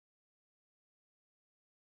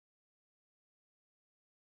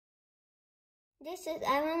This is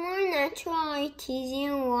Evamor Natural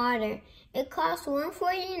Artesian water. It costs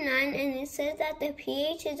 $1.49 and it says that the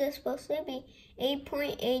pH is supposed to be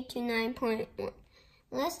 8.8 to 9.1.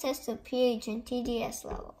 Let's test the pH and TDS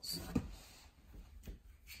levels.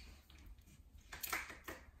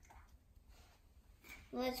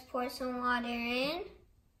 Let's pour some water in.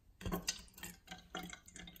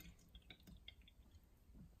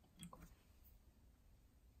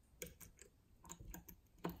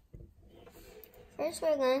 First,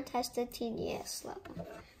 we're going to test the TDS level.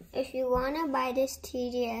 If you want to buy this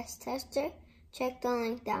TDS tester, check the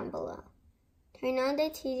link down below. Turn on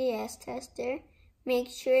the TDS tester,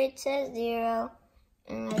 make sure it says 0,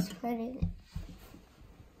 and let's put it in.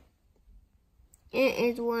 It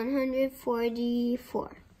is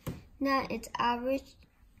 144. That is average.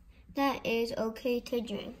 That is okay to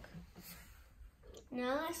drink.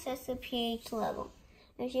 Now let's test the pH level.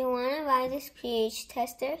 If you want to buy this pH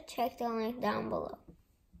tester, check the link down below.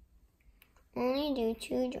 Only do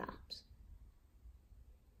 2 drops.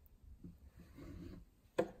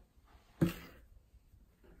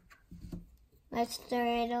 Let's stir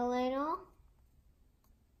it a little.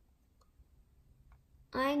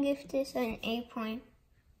 I give this an 8.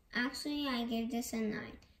 Actually, I give this a 9.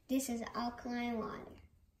 This is alkaline water.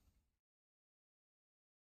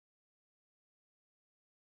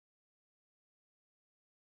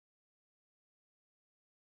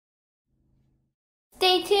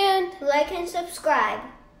 Stay tuned, like and subscribe.